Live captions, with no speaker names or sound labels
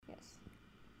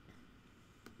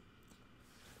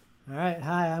All right.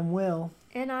 Hi, I'm Will.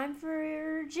 And I'm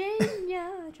Virginia.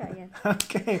 Try again.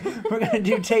 Okay, we're going to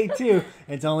do take two.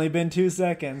 It's only been 2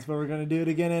 seconds, but we're going to do it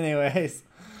again anyways.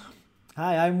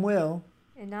 Hi, I'm Will.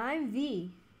 And I'm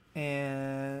V.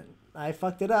 And I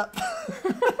fucked it up.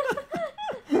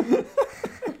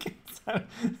 Okay, so...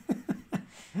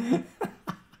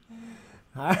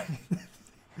 All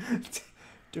right.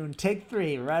 Doing take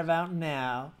 3 right about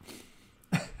now.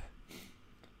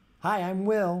 Hi, I'm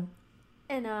Will.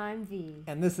 And I'm V.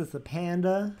 And this is the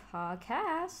Panda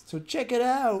Podcast. So check it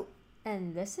out.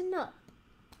 And listen up.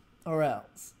 Or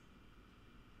else.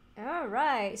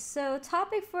 Alright, so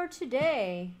topic for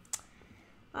today.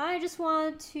 I just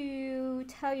want to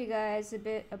tell you guys a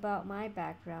bit about my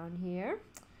background here.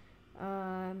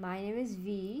 My name is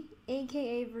V,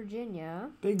 aka Virginia.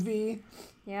 Big V.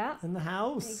 Yeah. In the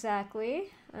house. Exactly.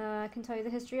 I can tell you the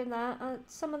history of that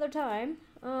some other time.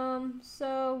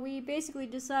 So we basically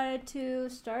decided to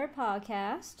start a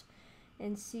podcast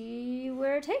and see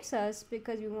where it takes us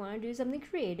because we want to do something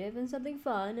creative and something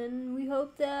fun, and we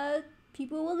hope that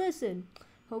people will listen.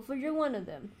 Hopefully you're one of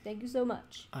them. Thank you so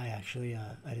much. I actually,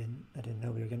 I didn't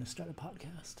know we were gonna start a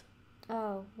podcast.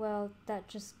 Oh, well, that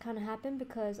just kind of happened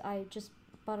because I just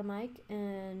bought a mic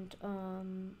and,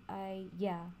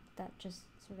 that just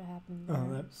sort of happened.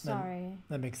 Oh, sorry.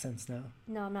 That makes sense now.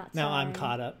 No, I'm not Now sorry. I'm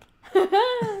caught up.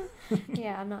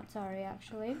 Yeah, I'm not sorry,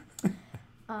 actually.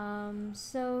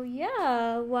 So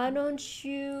yeah, why don't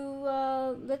you,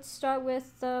 let's start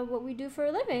with, what we do for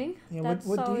a living. Yeah, That's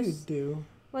what do you always- do?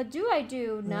 What do I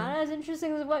do? Not as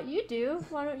interesting as what you do.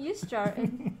 Why don't you start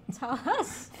and tell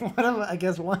us? I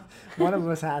guess one of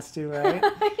us has to, right?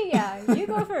 Yeah, you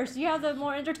go first. You have the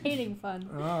more entertaining fun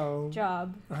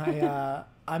job.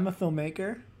 I'm a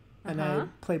filmmaker, and I Uh-huh.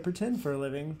 play pretend for a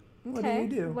living. What do you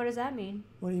do? What does that mean?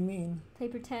 What do you mean? Play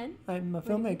pretend? I'm a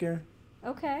do you mean? filmmaker.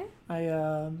 Okay.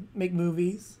 I make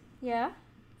movies, Yeah.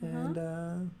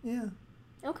 and yeah.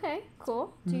 Okay,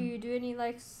 cool. Do you do any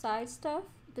side stuff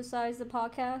besides the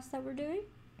podcast that we're doing?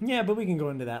 Yeah, but we can go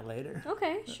into that later.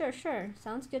 Okay, sure.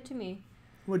 Sounds good to me.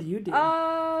 What do you do?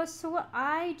 So what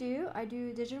I do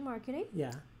digital marketing.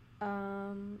 Yeah.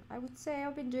 I would say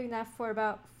I've been doing that for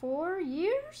about 4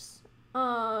 years.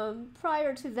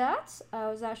 Prior to that, I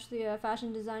was actually a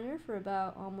fashion designer for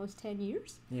about almost 10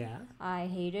 years. Yeah. I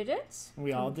hated it.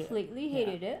 We all did. Completely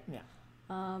hated it. Yeah.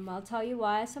 I'll tell you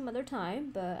why some other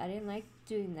time, but I didn't like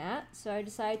doing that. So I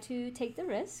decided to take the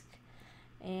risk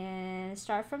and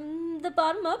start from the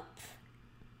bottom up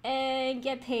and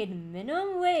get paid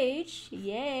minimum wage.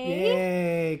 Yay!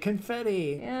 Yay!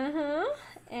 Confetti. Uh-huh.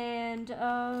 And,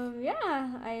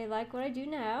 I like what I do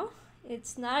now.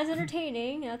 It's not as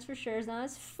entertaining, that's for sure. It's not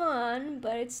as fun,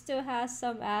 but it still has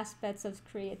some aspects of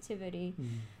creativity.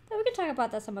 But we can talk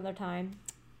about that some other time.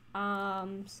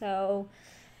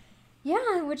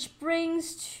 Which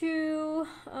brings to,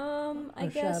 I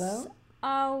guess,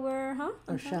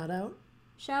 Or shout out.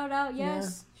 Shout out,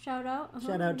 yes. Yeah. Shout out.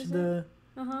 Shout out to the...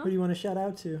 Who do you want to shout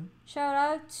out to? Shout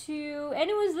out to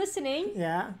anyone's listening.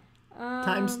 Yeah.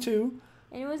 Times 2.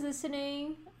 Anyone's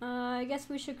listening. I guess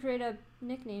we should create a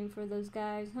nickname for those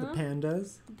guys, huh? The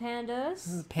Pandas. The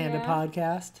Pandas. Panda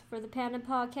Podcast. For the Panda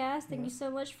Podcast. Thank you so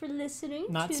much for listening.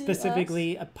 Not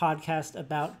specifically a podcast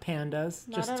about pandas,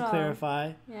 Not just at to all.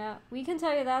 clarify. Yeah, we can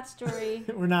tell you that story.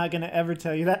 We're not going to ever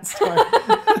tell you that story.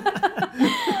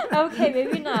 Okay,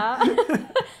 maybe not.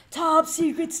 Top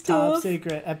secret stuff. Top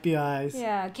secret, FBI's.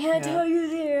 Yeah, can't tell you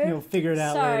there. You'll figure it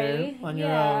out later on your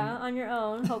own. Yeah, on your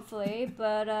own, hopefully.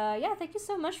 But thank you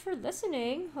so much for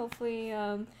listening. Hopefully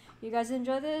you guys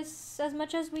enjoy this as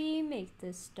much as we make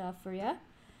this stuff for you.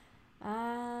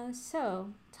 So,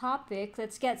 topic.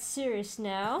 Let's get serious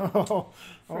now.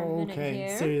 For a minute okay.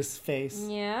 here. Serious face.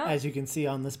 Yeah. As you can see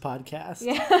on this podcast.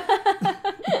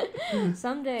 Yeah.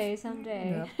 Someday.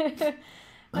 Yep.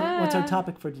 What's our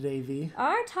topic for today, V?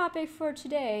 Our topic for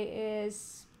today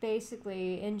is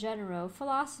basically, in general,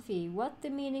 philosophy. What the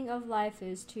meaning of life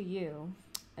is to you.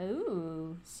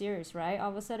 Ooh, serious, right? All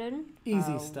of a sudden?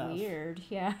 Easy stuff. Weird,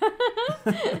 yeah.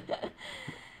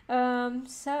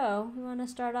 So, we want to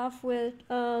start off with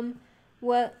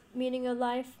what meaning of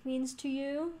life means to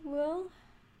you, Will?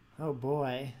 Oh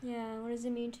boy. Yeah, what does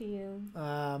it mean to you?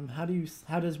 How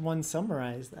does one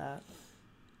summarize that?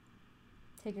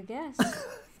 Take a guess.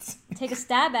 Take a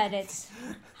stab at it.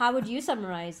 How would you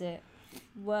summarize it?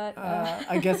 What?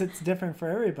 I guess it's different for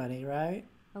everybody, right?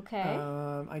 Okay.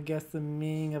 I guess the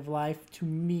meaning of life to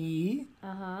me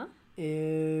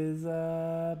is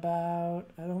about,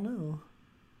 I don't know.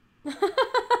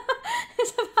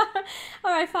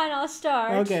 All right, fine, I'll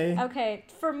start. Okay. Okay,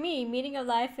 for me, meaning of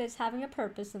life is having a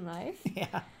purpose in life.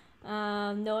 Yeah.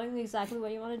 knowing exactly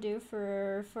what you want to do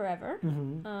for forever,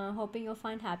 hoping you'll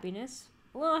find happiness.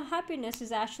 Well, happiness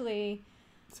is actually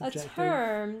Subjective. a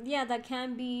term, that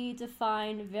can be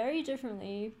defined very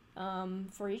differently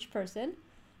for each person.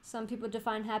 Some people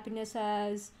define happiness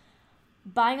as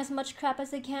buying as much crap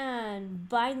as they can,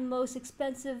 buying the most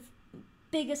expensive,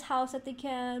 biggest house that they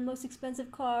can, most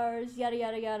expensive cars, yada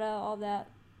yada yada, all that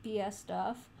BS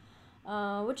stuff.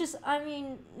 Which is, I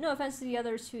mean, no offense to the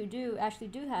others who do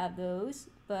have those,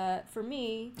 but for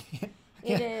me,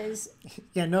 it is.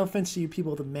 Yeah, no offense to you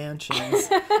people with the mansions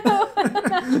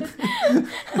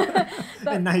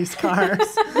and nice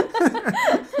cars.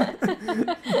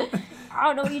 I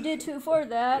don't know what you did to afford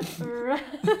that.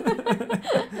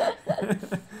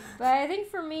 But I think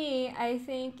for me,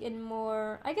 in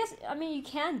more, I guess, I mean, you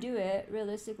can do it,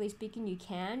 realistically speaking, you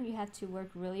can. You have to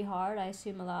work really hard. I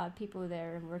assume a lot of people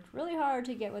there work really hard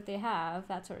to get what they have,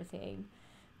 that sort of thing.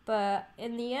 But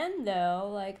in the end, though,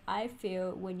 like, I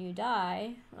feel when you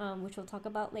die, which we'll talk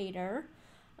about later,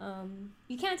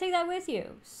 you can't take that with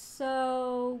you.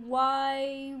 So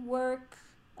why work,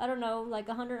 I don't know, like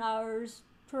 100 hours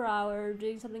per hour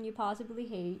doing something you possibly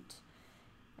hate,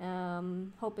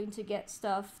 hoping to get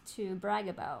stuff to brag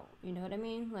about? You know what I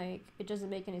mean? Like, it doesn't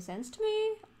make any sense to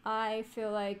me. I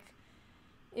feel like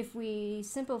if we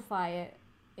simplify it,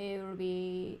 it'll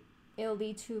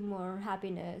lead to more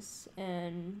happiness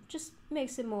and just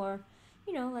makes it more,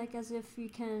 like as if you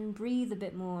can breathe a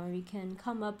bit more, you can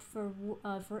come up for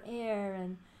air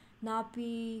and not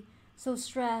be so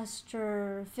stressed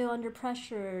or feel under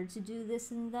pressure to do this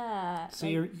and that. So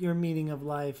like, your meaning of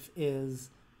life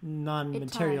is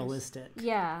non-materialistic.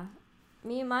 Yeah,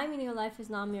 my meaning of life is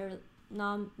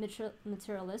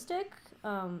non-materialistic.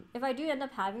 If I do end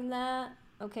up having that,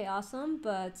 okay, awesome.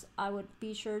 But I would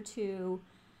be sure to.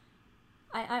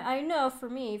 I know for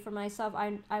myself,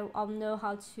 I'll know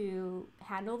how to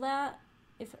handle that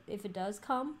if it does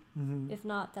come. Mm-hmm. If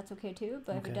not, that's okay too.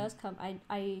 But if it does come,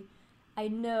 I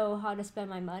know how to spend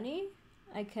my money.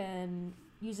 I can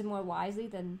use it more wisely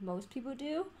than most people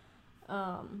do.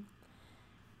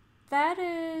 That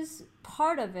is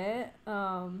part of it.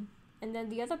 And then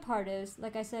the other part is,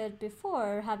 like I said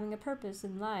before, having a purpose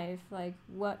in life, like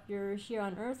what you're here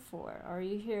on earth for. Are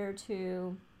you here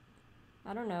to,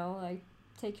 I don't know, like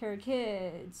take care of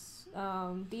kids,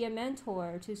 be a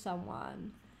mentor to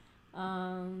someone,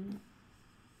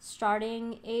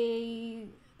 starting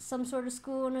some sort of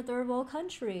school in a third world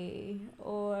country,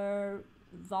 or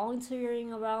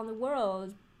volunteering around the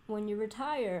world when you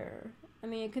retire? I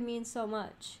mean, it could mean so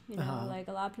much, like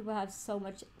a lot of people have so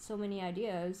many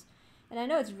ideas. And I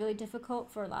know it's really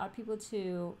difficult for a lot of people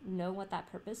to know what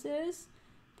that purpose is,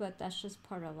 but that's just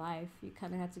part of life. You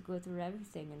kind of have to go through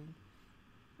everything, and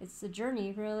it's a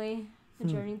journey, really. A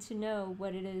journey to know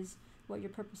what it is, what your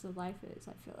purpose of life is,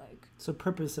 I feel like. So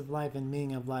purpose of life and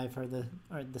meaning of life are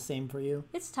the same for you?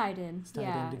 It's tied in. It's tied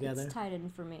in together? It's tied in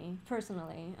for me,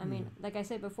 personally. I mean, like I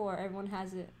said before, everyone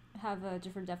have a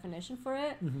different definition for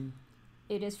it. Mm-hmm.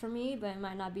 It is for me, but it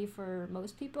might not be for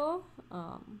most people.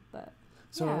 But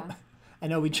so yeah. I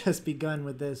know we just begun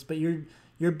with this, but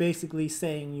you're basically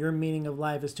saying your meaning of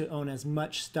life is to own as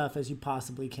much stuff as you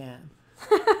possibly can.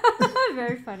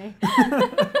 Very funny.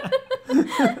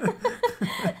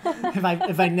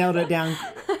 if I nailed it down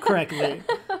correctly.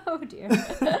 Oh dear.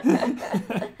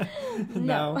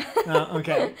 No.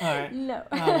 Okay. All right. No.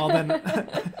 Well then,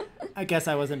 I guess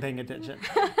I wasn't paying attention.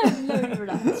 No, you were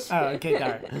not. Oh, okay,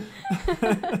 darn.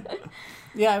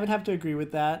 Yeah, I would have to agree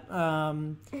with that.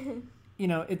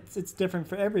 It's different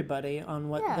for everybody on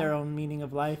what their own meaning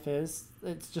of life is.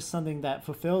 It's just something that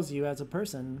fulfills you as a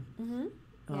person. Mm-hmm.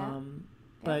 Yeah.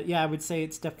 But yeah, I would say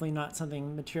it's definitely not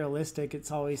something materialistic. It's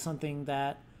always something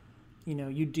that,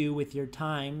 you do with your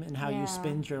time, and how you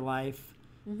spend your life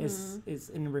is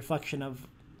in a reflection of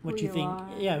what you think,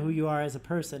 who you are as a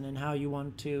person, and how you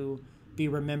want to be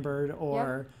remembered,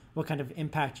 or what kind of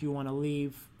impact you want to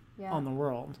leave on the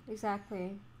world.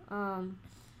 Exactly.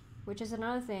 Which is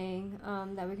another thing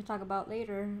that we can talk about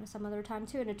later, some other time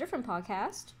too, in a different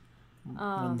podcast.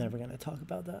 I'm never going to talk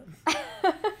about that.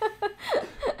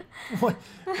 What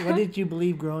did you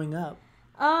believe growing up?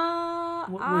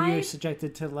 Were you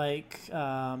subjected to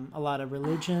a lot of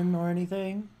religion or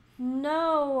anything?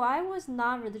 No, I was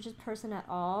not a religious person at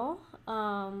all.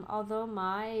 Although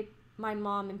my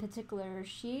mom in particular,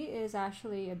 she is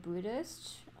actually a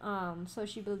Buddhist. So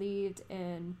she believed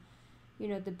in,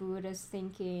 the Buddhist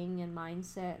thinking and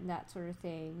mindset and that sort of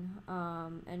thing.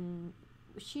 And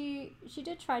she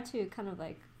did try to kind of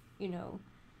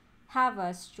have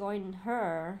us join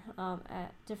her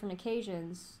at different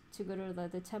occasions to go to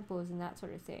the temples and that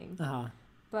sort of thing.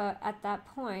 but at that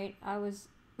point,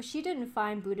 she didn't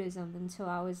find Buddhism until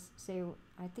I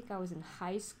think I was in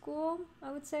high school,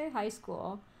 I would say, high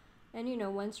school. And,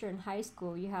 once you're in high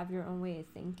school, you have your own way of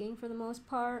thinking for the most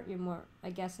part. You're more, I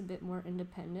guess, a bit more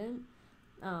independent,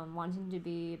 wanting to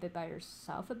be a bit by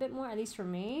yourself a bit more, at least for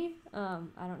me.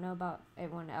 I don't know about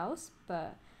everyone else,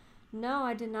 but no,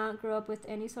 I did not grow up with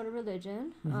any sort of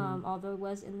religion, although it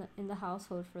was in the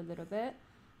household for a little bit,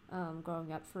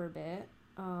 growing up for a bit.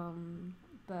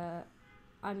 But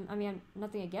I'm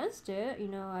nothing against it.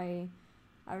 I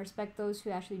respect those who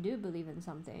actually do believe in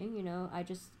something. I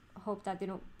just hope that they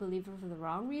don't believe it for the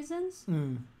wrong reasons.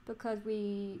 Because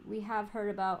we have heard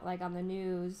about, like, on the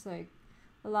news, like,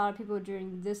 a lot of people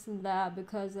doing this and that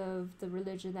because of the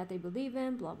religion that they believe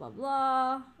in, blah blah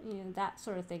blah. That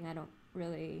sort of thing I don't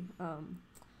really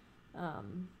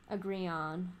agree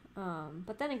on.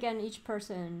 But then again, each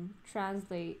person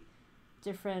translate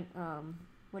different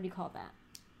what do you call that?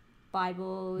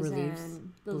 Bibles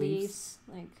and beliefs.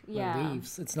 Like, yeah.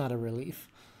 Beliefs. It's not a relief.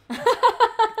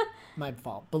 My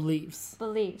fault. Beliefs,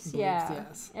 yeah.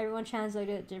 Yes. Everyone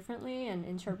translated it differently and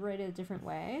interpreted it a different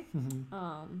way.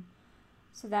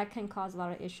 So that can cause a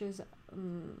lot of issues. It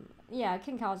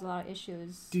can cause a lot of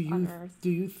issues on Earth. Do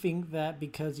you think that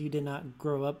because you did not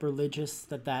grow up religious,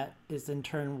 that is in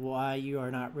turn why you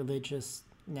are not religious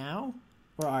now?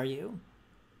 Or are you?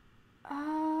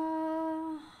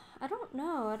 I don't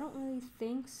know. I don't really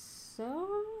think so.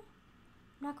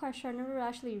 I'm not quite sure. I never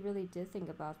actually really did think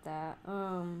about that.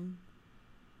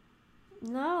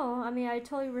 No, I mean, I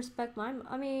totally respect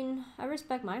I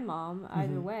respect my mom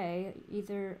either way.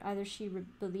 Either she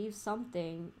believes in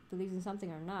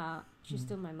something or not. She's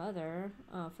still my mother,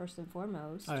 first and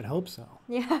foremost. I would hope so.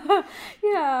 Yeah,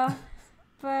 yeah.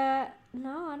 But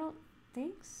no, I don't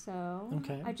think so.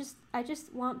 Okay. I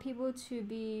just want people to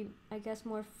be, I guess,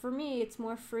 more, for me, it's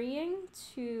more freeing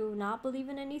to not believe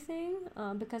in anything,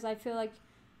 because I feel like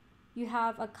you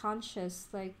have a conscience,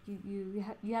 like you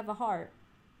have a heart.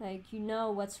 Like,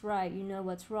 what's right,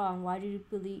 what's wrong. Why do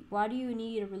you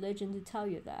need a religion to tell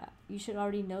you that? You should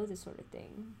already know this sort of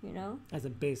thing, As a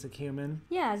basic human?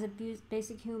 Yeah, as a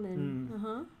basic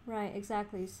human. Right,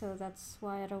 exactly. So that's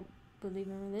why I don't believe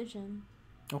in religion.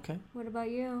 Okay. What about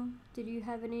you? Did you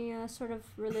have any sort of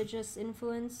religious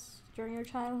influence during your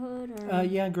childhood? Or?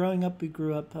 Yeah, growing up, we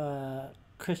grew up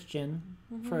Christian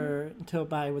until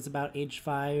I was about age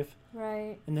 5.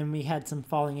 Right. And then we had some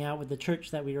falling out with the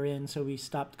church that we were in, so we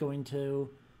stopped going to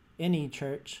any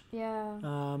church. Yeah.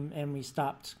 And we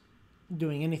stopped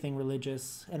doing anything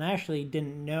religious. And I actually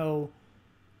didn't know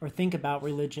or think about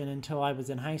religion until I was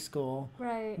in high school.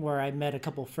 Right. Where I met a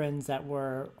couple friends that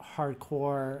were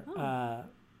hardcore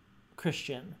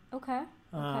Christian. Okay.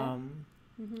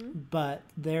 But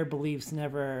their beliefs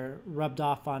never rubbed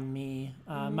off on me.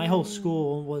 My whole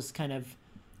school was kind of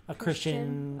a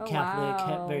Christian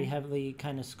Catholic, very heavily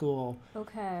kind of school.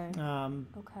 Okay.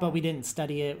 But we didn't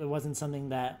study it. It wasn't something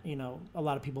that, a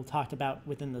lot of people talked about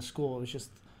within the school. It was just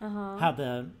how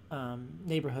the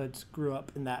neighborhoods grew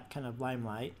up in that kind of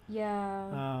limelight.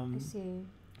 Yeah, I see.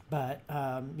 But,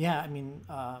 yeah, I mean,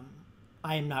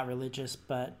 I am not religious,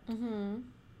 but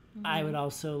I would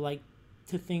also like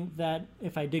to think that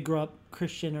if I did grow up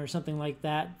Christian or something like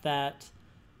that, that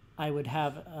I would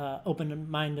have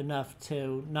open mind enough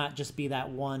to not just be that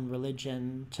one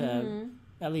religion, to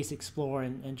at least explore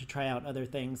and to try out other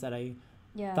things that I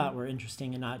thought were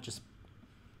interesting, and not just,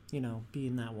 be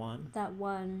in that one. That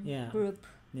one group.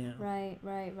 Yeah. Right.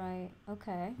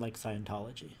 Okay. Like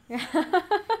Scientology.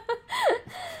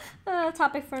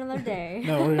 Topic for another day.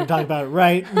 No, we're going to talk about it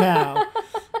right now.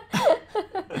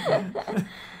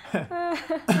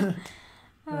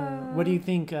 What do you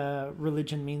think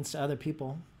religion means to other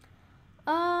people?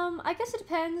 I guess it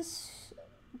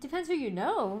depends who you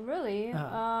know, really.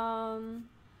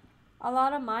 A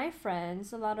lot of my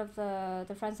friends, a lot of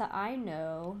the friends that I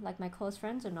know, like my close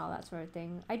friends and all that sort of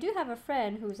thing. I do have a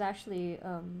friend who's actually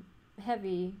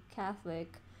heavy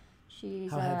Catholic.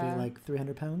 She's how heavy? Like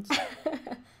 300 pounds?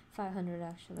 500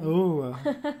 actually. Ooh,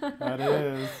 that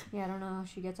is. Yeah, I don't know how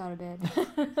she gets out of bed.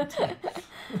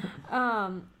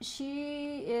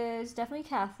 She is definitely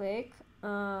Catholic.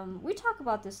 We talk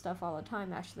about this stuff all the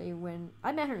time, actually, when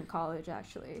I met her in college,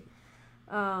 actually.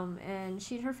 And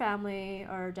she and her family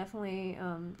are definitely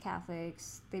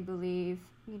Catholics. They believe,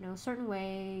 certain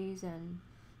ways and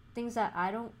things that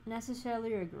I don't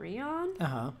necessarily agree on.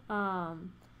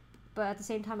 But at the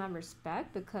same time, I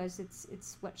respect, because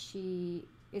it's what she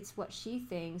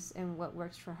thinks and what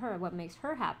works for her, what makes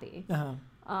her happy.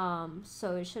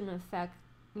 So it shouldn't affect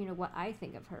what I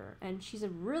think of her. And she's a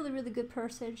really, really good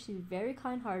person. She's very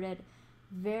kind-hearted,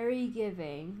 very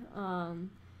giving.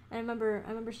 And I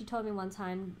remember she told me one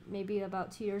time, maybe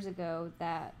about 2 years ago,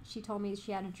 that she told me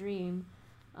she had a dream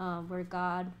where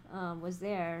God was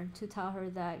there to tell her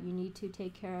that you need to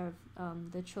take care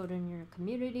of the children in your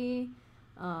community,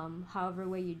 however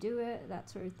way you do it, that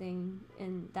sort of thing.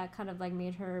 And that kind of like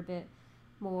made her a bit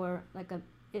more like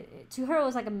to her it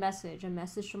was like a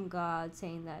message from God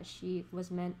saying that she was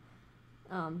meant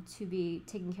to be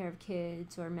taking care of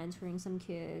kids or mentoring some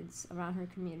kids around her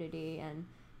community and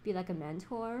be like a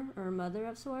mentor or a mother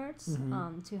of sorts,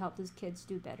 to help those kids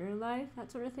do better in life,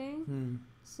 that sort of thing.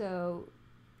 So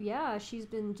yeah, she's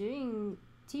been doing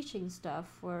teaching stuff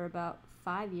for about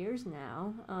 5 years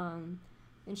now,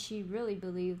 and she really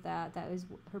believed that was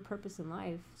her purpose in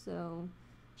life. So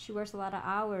she works a lot of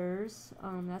hours,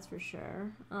 that's for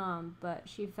sure, but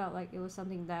she felt like it was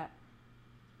something that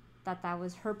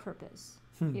was her purpose.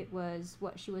 It was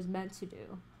what she was meant to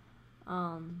do.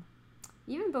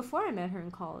 Even before I met her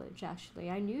in college, actually,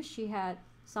 I knew she had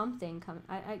something coming.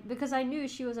 Because I knew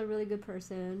she was a really good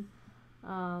person,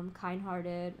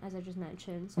 kind-hearted, as I just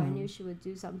mentioned. So I knew she would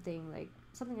do something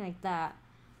like that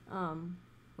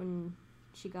when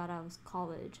she got out of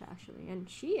college, actually. And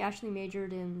she actually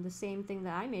majored in the same thing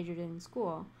that I majored in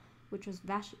school, which was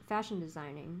fashion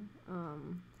designing.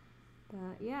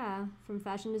 But yeah, from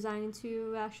fashion designing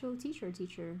to actual teacher,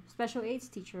 special aids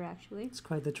teacher, actually. It's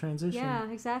quite the transition. Yeah,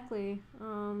 exactly.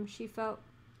 She felt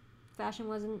fashion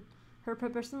wasn't her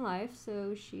purpose in life,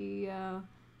 so she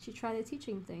tried the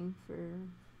teaching thing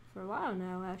for a while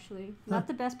now, actually. Not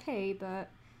the best pay, but,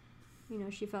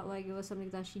 she felt like it was something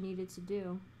that she needed to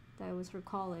do. That was her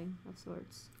calling of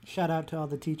sorts. Shout out to all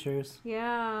the teachers.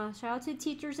 Yeah, shout out to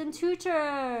teachers and tutors.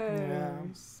 Yeah.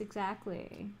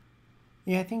 Exactly.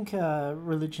 Yeah, I think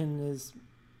religion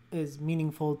is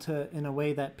meaningful in a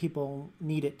way that people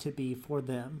need it to be for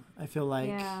them. I feel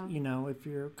like, if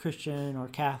you're Christian or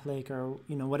Catholic or,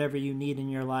 whatever you need in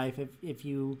your life, if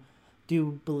you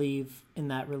do believe in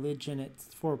that religion,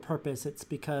 it's for a purpose. It's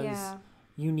because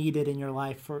you need it in your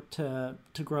life to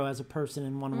grow as a person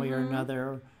in one way or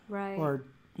another. Right. Or,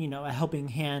 a helping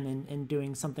hand in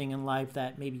doing something in life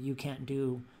that maybe you can't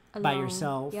do alone by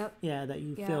yourself. Yep. Yeah, that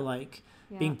you feel like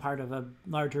being part of a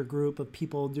larger group of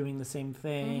people doing the same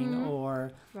thing,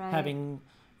 or having,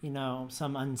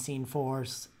 some unseen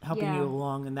force helping you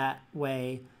along in that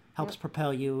way helps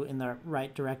propel you in the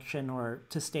right direction, or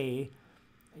to stay,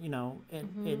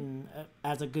 in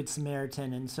as a good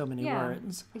Samaritan in so many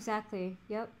words. Exactly.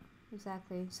 Yep.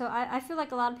 Exactly. So I feel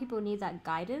like a lot of people need that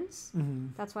guidance.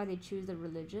 That's why they choose the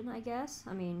religion, I guess.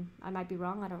 I mean, I might be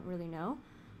wrong. I don't really know.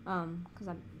 Because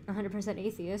I'm 100%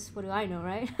 atheist. What do I know,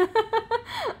 right?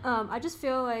 I just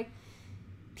feel like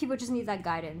people just need that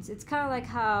guidance. It's kind of like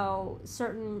how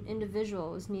certain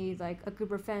individuals need like a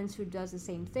group of friends who does the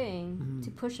same thing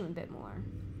to push them a bit more.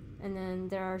 And then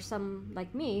there are some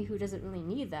like me who doesn't really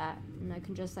need that, and I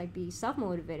can just like be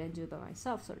self-motivated and do it by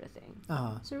myself, sort of thing.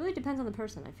 So it really depends on the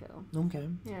person, I feel. Okay.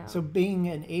 Yeah. So being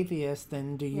an atheist,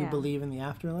 then, do you believe in the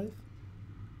afterlife?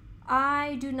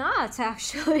 I do not,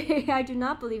 actually. I do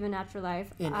not believe in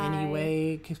afterlife. In any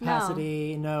way,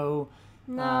 capacity? No,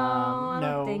 I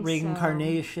don't think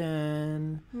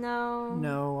reincarnation? So.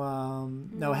 No.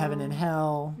 No heaven and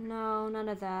hell? No, none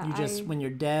of that. You just, when you're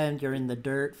dead, you're in the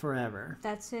dirt forever.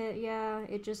 That's it, yeah.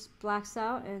 It just blacks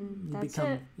out, and that's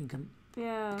it. You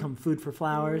become food for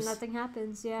flowers. Nothing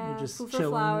happens, yeah. You're just food chilling, for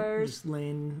flowers. just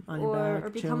laying on your back, or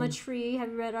become a tree.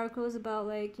 Have you read articles about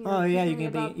like you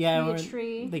can be a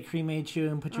tree? They cremate you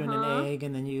and put you in an egg,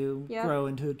 and then you grow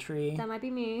into a tree. That might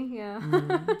be me, yeah.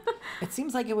 It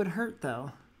seems like it would hurt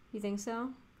though. You think so?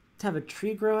 To have a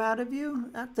tree grow out of you?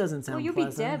 That doesn't sound pleasant. Well,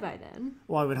 you'll be dead by then.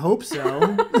 Well, I would hope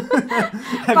so.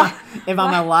 if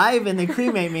I'm alive and they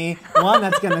cremate me, one,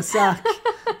 that's gonna suck.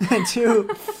 And two,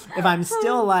 if I'm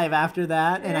still alive after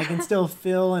that and I can still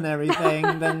feel and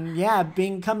everything, then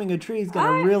becoming a tree is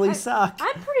gonna really suck.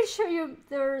 I'm pretty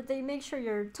sure they make sure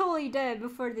you're totally dead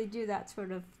before they do that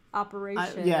sort of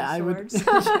operation. I would.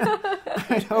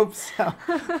 I'd hope so.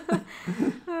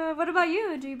 What about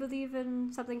you? Do you believe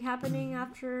in something happening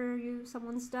after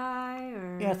someone's died?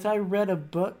 Or? Yes, I read a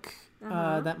book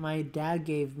that my dad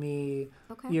gave me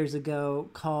years ago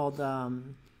called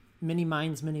Many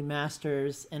Minds, Many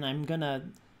Masters, and I'm gonna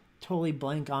totally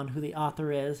blank on who the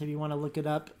author is. If you want to look it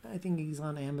up, I think he's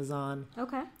on Amazon.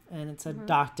 Okay. And it's a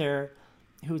doctor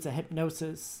who's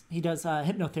he does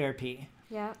hypnotherapy.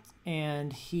 Yeah.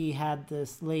 And he had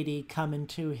this lady come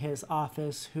into his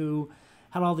office who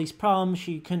had all these problems.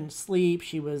 She couldn't sleep.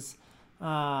 She was,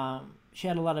 she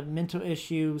had a lot of mental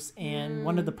issues. And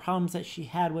one of the problems that she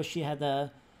had was she had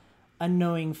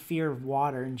unknowing fear of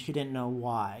water, and she didn't know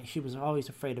why. She was always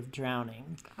afraid of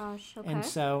drowning. Gosh, okay. And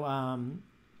so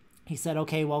he said,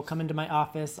 okay, well, come into my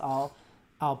office. I'll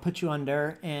put you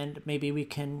under, and maybe we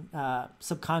can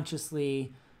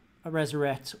subconsciously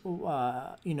resurrect,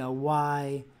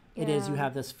 why it is you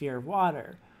have this fear of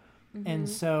water. Mm-hmm. And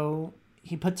so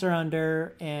he puts her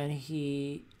under, and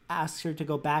he asks her to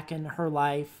go back in her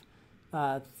life,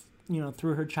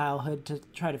 through her childhood, to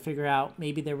try to figure out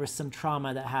maybe there was some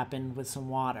trauma that happened with some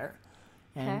water.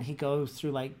 And he goes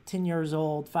through like 10 years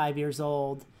old, 5 years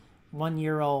old, 1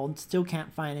 year old, still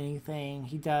can't find anything.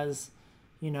 He does,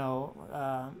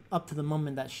 up to the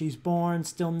moment that she's born,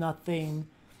 still nothing.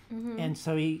 Mm-hmm. And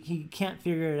so he can't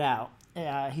figure it out.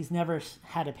 He's never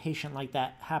had a patient like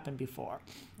that happen before.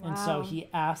 Wow. And so he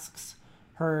asks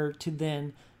her to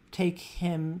then take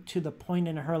him to the point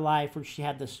in her life where she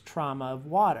had this trauma of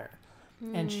water.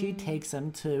 And she takes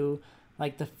him to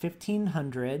like the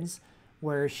 1500s,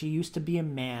 where she used to be a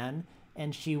man,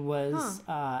 and she was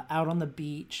out on the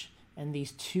beach, and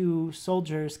these two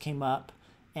soldiers came up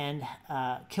and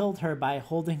killed her by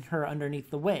holding her underneath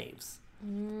the waves.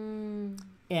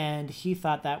 And he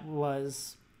thought that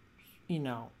was,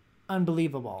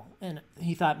 unbelievable. And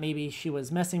he thought maybe she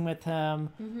was messing with him.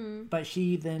 Mm-hmm. But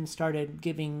she then started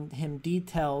giving him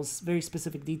details, very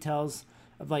specific details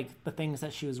of like the things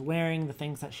that she was wearing, the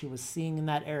things that she was seeing in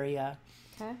that area.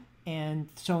 Okay. And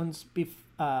so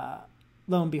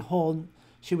lo and behold,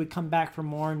 she would come back for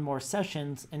more and more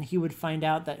sessions, and he would find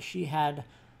out that she had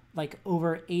like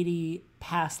over 80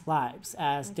 past lives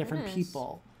as different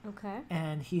people. Okay.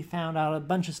 And he found out a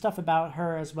bunch of stuff about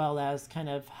her, as well as kind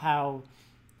of how,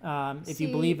 if you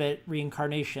believe it,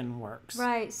 reincarnation works.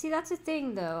 Right. See, that's the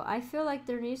thing, though. I feel like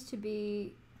there needs to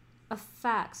be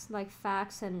facts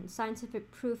and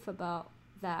scientific proof about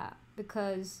that,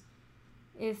 because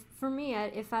if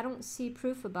I don't see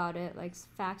proof about it, like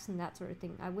facts and that sort of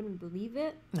thing, I wouldn't believe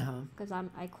it, because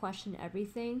I question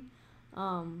everything.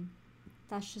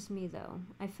 That's just me, though.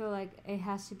 I feel like it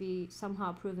has to be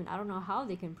somehow proven. I don't know how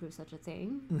they can prove such a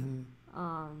thing.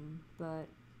 Mm-hmm. But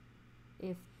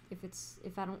if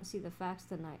I don't see the facts,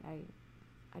 then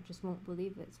I just won't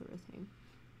believe it, sort of thing.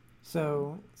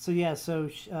 So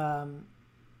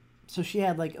she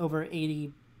had like over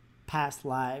 80 past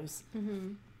lives.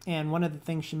 Mm-hmm. And one of the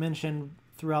things she mentioned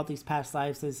throughout these past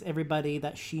lives is everybody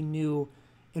that she knew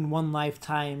in one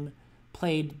lifetime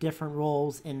played different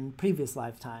roles in previous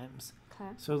lifetimes. Okay.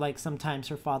 So like sometimes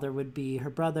her father would be her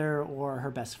brother, or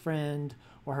her best friend,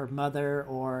 or her mother,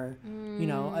 or,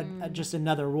 just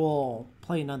another role,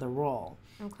 play another role.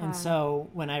 Okay. And so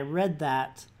when I read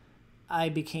that, I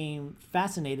became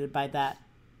fascinated by that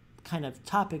kind of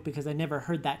topic, because I never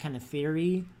heard that kind of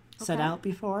theory set out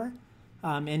before.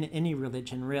 In any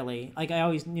religion, really. Like, I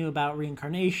always knew about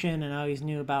reincarnation, and I always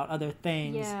knew about other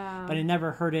things, but I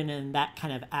never heard it in that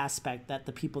kind of aspect, that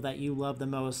the people that you love the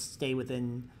most stay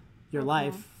within your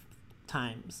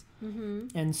lifetimes. Mm-hmm.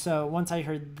 And so once I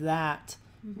heard that,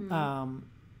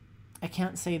 I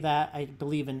can't say that I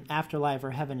believe in afterlife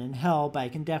or heaven and hell, but I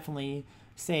can definitely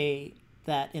say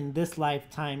that in this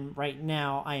lifetime right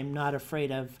now, I am not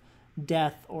afraid of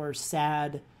death or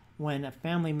sad when a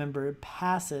family member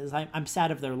passes. I'm sad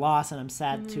of their loss, and I'm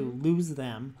sad to lose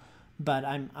them, but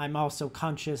I'm also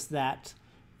conscious that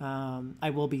I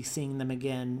will be seeing them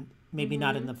again, maybe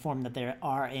not in the form that they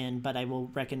are in, but I will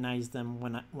recognize them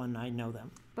when I know them.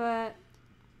 But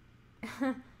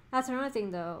that's another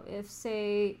thing, though. If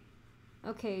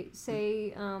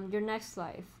your next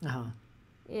life,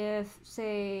 if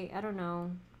say, I don't know,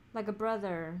 like a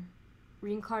brother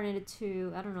reincarnated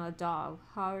to, I don't know, a dog,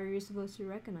 how are you supposed to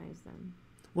recognize them?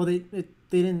 Well, they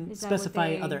didn't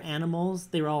specify other animals.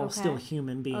 They were all still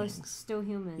human beings. Oh, still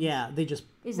humans. Yeah, they just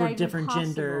were different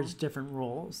genders, different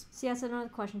roles. See, that's another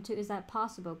question, too. Is that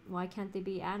possible? Why can't they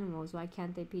be animals? Why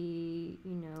can't they be,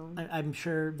 I'm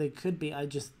sure they could be. I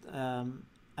just, I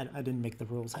didn't make the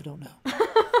rules. I don't know.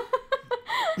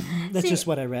 That's just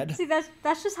what I read. See,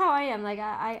 that's just how I am. Like,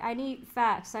 I need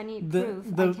facts. I need proof.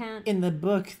 I can't... In the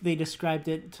book, they described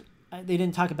it... They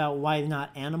didn't talk about why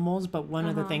not animals, but one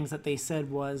of the things that they said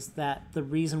was that the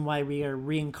reason why we are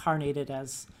reincarnated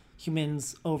as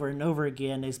humans over and over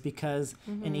again is because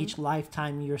in each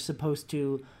lifetime you're supposed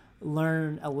to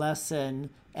learn a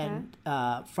lesson and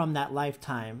from that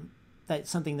lifetime. That's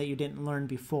something that you didn't learn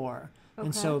before. Okay.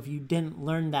 And so if you didn't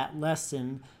learn that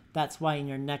lesson... That's why in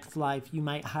your next life you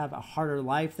might have a harder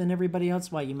life than everybody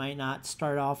else. Why you might not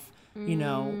start off, you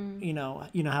know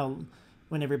how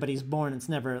when everybody's born it's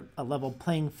never a level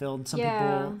playing field. Some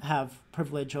people have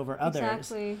privilege over others.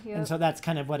 Exactly. Yep. And so that's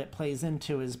kind of what it plays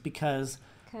into, is because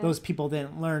those people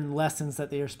didn't learn lessons that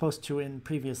they were supposed to in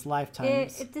previous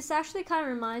lifetimes. This actually kind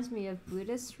of reminds me of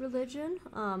Buddhist religion.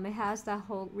 It has that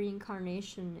whole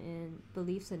reincarnation and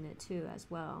beliefs in it too as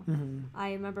well.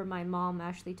 I remember my mom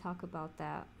actually talk about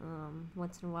that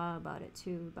once in a while about it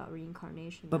too, about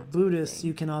reincarnation. But Buddhists,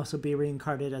 you can also be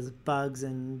reincarnated as bugs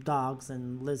and dogs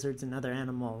and lizards and other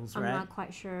animals, right? I'm not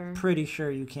quite sure. Pretty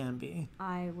sure you can be.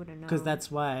 I wouldn't know. Because that's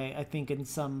why I think in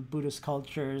some Buddhist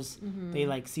cultures, they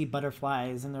like see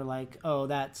butterflies and they're like, oh,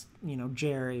 that's,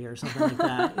 Jerry or something like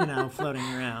that, floating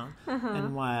around.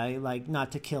 And why, like,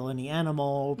 not to kill any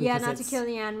animal. Yeah, not to kill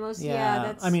any animals.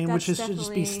 Which should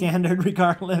just be standard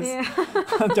regardless.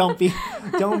 Yeah.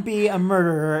 Don't be a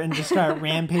murderer and just start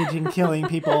rampaging, killing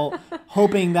people,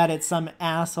 hoping that it's some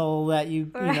asshole that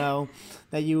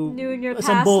that you knew in your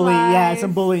some past bully, life.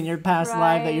 some bully in your past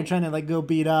life that you're trying to like go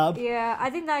beat up. Yeah, I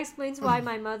think that explains why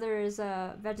my mother is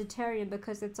a vegetarian,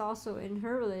 because it's also in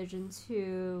her religion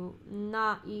to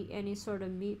not eat any sort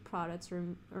of meat products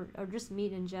or just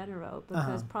meat in general,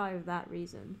 because probably of that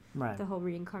reason. Right. The whole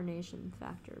reincarnation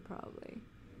factor, probably.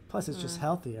 Plus, it's just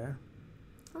healthier.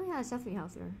 Oh yeah, it's definitely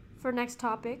healthier. For next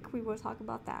topic, we will talk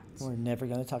about that. We're never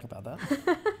going to talk about that.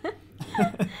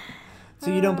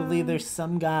 So you don't believe there's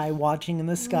some guy watching in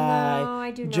the sky, no,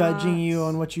 I do judging not. you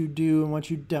on what you do and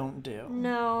what you don't do?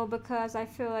 No, because I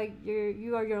feel like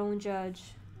you are your own judge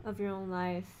of your own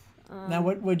life. Now,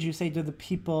 what would you say to the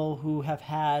people who have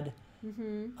had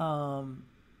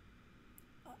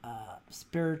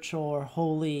spiritual or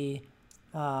holy,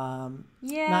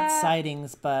 not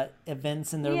sightings, but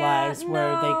events in their lives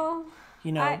where they...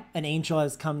 an angel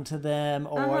has come to them,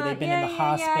 or they've been in the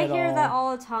hospital. Yeah, I hear that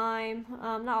all the time.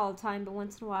 Not all the time, but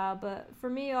once in a while. But for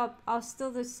me, I'll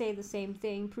still just say the same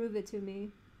thing. Prove it to me.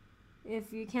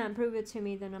 If you can't prove it to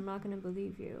me, then I'm not going to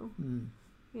believe you.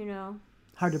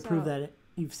 Hard to prove that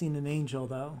you've seen an angel,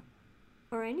 though.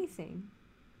 Or anything,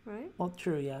 right? Well,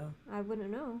 true, yeah. I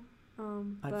wouldn't know.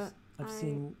 I've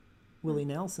seen Willie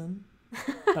Nelson,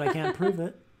 but I can't prove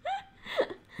it.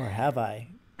 Or have I?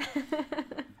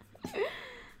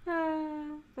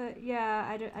 But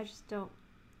yeah, I just don't.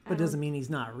 But it doesn't mean he's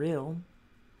not real.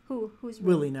 Who's real?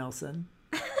 Willie Nelson.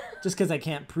 Just because I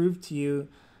can't prove to you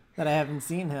that I haven't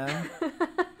seen him.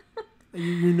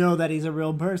 You know that he's a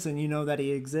real person. You know that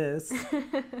he exists.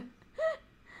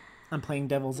 I'm playing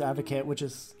devil's advocate, which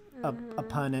is a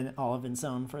pun in all of its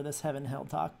own for this heaven hell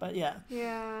talk. But yeah.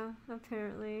 Yeah,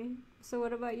 apparently. So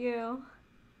what about you?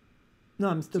 No,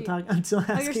 I'm still talking. I'm still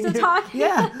asking. Oh, you're still talking?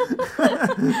 Yeah.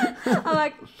 I'm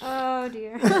like, oh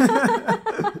dear.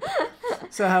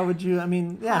 So how would you,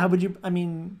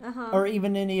 or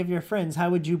even any of your friends,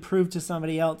 how would you prove to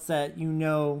somebody else that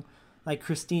like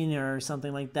Christina or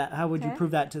something like that? How would you prove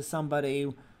that to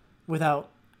somebody without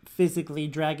physically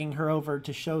dragging her over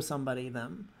to show somebody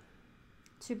them?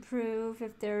 To prove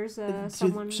if there's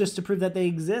someone... Just to prove that they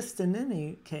exist in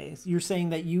any case. You're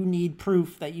saying that you need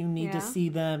proof, that you need to see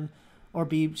them or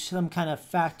be some kind of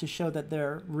fact to show that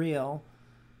they're real.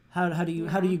 How do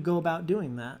you go about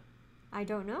doing that? I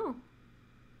don't know.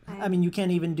 You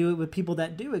can't even do it with people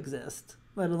that do exist,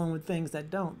 let alone with things that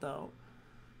don't, though.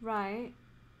 Right.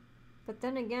 But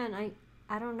then again,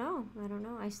 I don't know.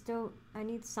 I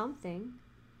need something.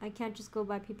 I can't just go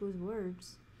by people's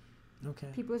words. Okay.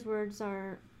 People's words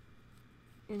are,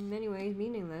 in many ways,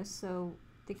 meaningless. So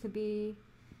they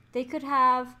could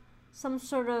have some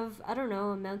sort of, I don't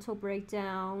know, a mental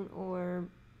breakdown, or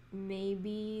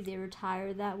maybe they were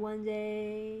tired that one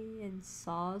day and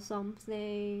saw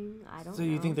something. I don't know. So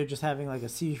you think they're just having like a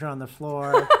seizure on the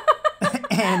floor,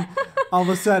 and all of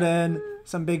a sudden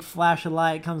some big flash of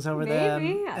light comes over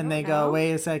them, and they go,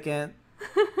 "Wait a second,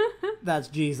 that's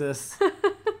Jesus."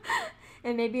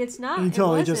 And maybe it's not. He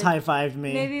totally just high-fived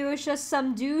me. Maybe it was just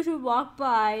some dude who walked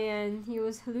by and he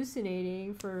was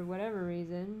hallucinating for whatever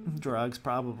reason. Drugs,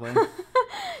 probably.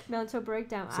 Mental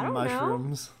breakdown. Some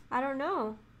mushrooms. I don't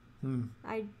know.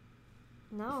 I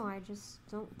just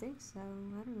don't think so.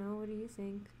 I don't know. What do you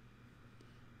think?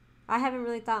 I haven't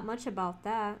really thought much about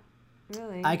that,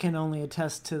 really. I can only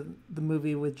attest to the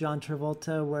movie with John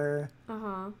Travolta where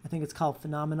I think it's called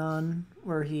Phenomenon,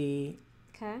 where he's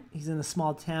in a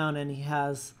small town and he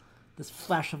has this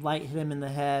flash of light hit him in the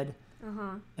head,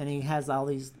 and he has all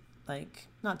these, like,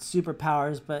 not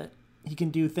superpowers, but he can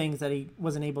do things that he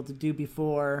wasn't able to do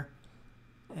before,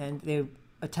 and they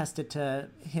attested to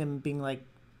him being, like,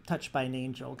 touched by an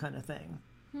angel kind of thing.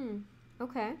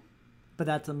 Okay. But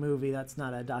that's a movie, that's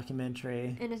not a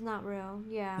documentary. And it's not real.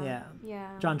 Yeah.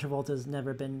 John Travolta's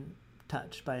never been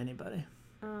touched by anybody.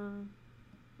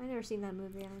 I've never seen that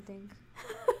movie, I don't think.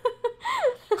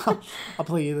 I'll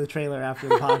play you the trailer after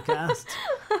the podcast.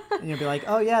 And you'll be like,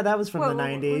 oh yeah, that was from the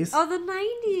 90s. Oh, the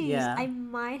 90s. Yeah. I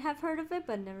might have heard of it,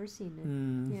 but never seen it.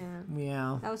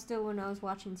 Yeah. That was still when I was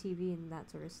watching TV and that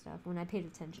sort of stuff, when I paid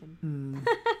attention.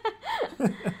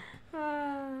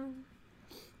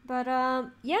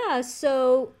 Yeah,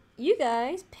 so you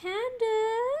guys,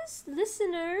 pandas,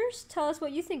 listeners, tell us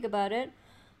what you think about it.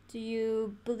 Do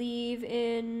you believe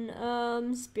in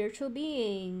spiritual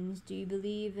beings? Do you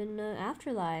believe in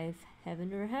afterlife,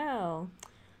 heaven or hell?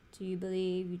 Do you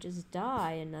believe you just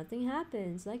die and nothing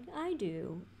happens like I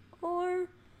do? Or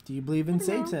do you believe in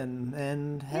Satan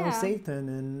and hell, Satan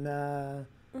and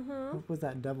what was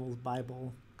that Devil's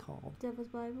Bible called? Devil's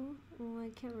Bible? Oh, I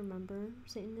can't remember.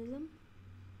 Satanism?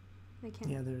 I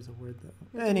can't. Yeah, there's a word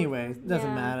though. Anyway,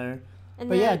 doesn't matter. And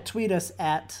but yeah, tweet us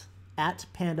at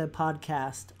Panda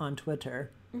Podcast on Twitter.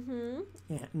 And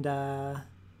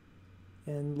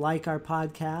like our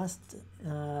podcast.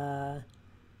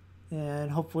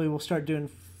 And hopefully we'll start doing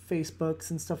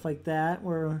Facebooks and stuff like that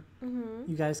where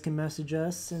you guys can message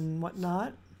us and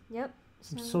whatnot. Yep.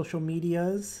 Some social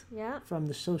medias. Yeah. From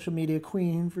the social media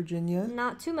queen, Virginia.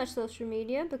 Not too much social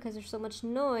media because there's so much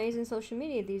noise in social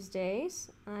media these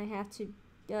days. I have to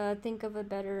think of a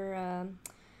better...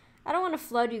 I don't want to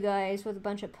flood you guys with a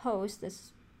bunch of posts.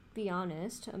 Let's be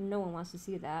honest. No one wants to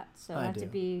see that. So I have to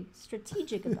be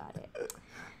strategic about it.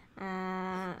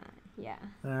 Yeah.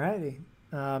 Alrighty.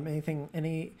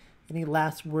 Any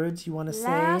last words you want to say?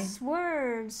 Last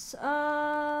words.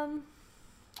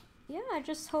 Yeah, I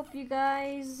just hope you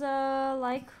guys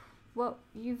like what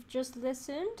you've just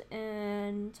listened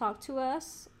and talk to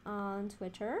us on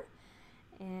Twitter.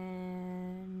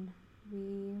 And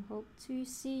we hope to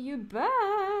see you back.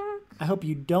 I hope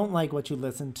you don't like what you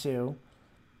listened to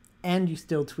and you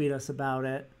still tweet us about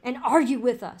it. And argue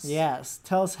with us. Yes.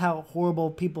 Tell us how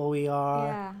horrible people we are.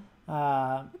 Yeah.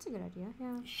 That's a good idea,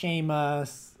 yeah. Shame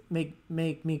us. Make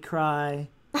me cry.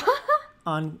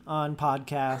 on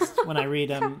podcast when I read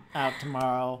them out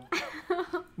tomorrow.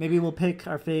 Maybe we'll pick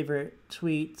our favorite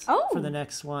tweets for the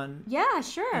next one. Yeah,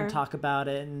 sure. And talk about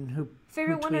it and who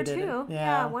favorite who one or two. It.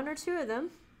 Yeah, one or two of them.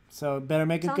 So better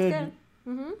make it good.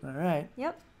 Mm-hmm. All right.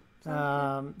 Yep.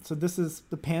 So this is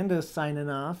the Panda signing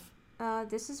off.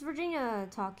 This is Virginia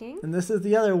talking. And this is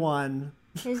the other one.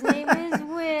 His name is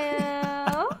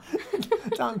Will.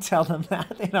 Don't tell them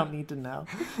that. They don't need to know.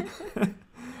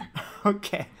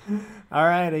 Okay.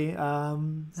 Alrighty.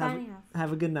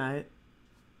 Have a good night.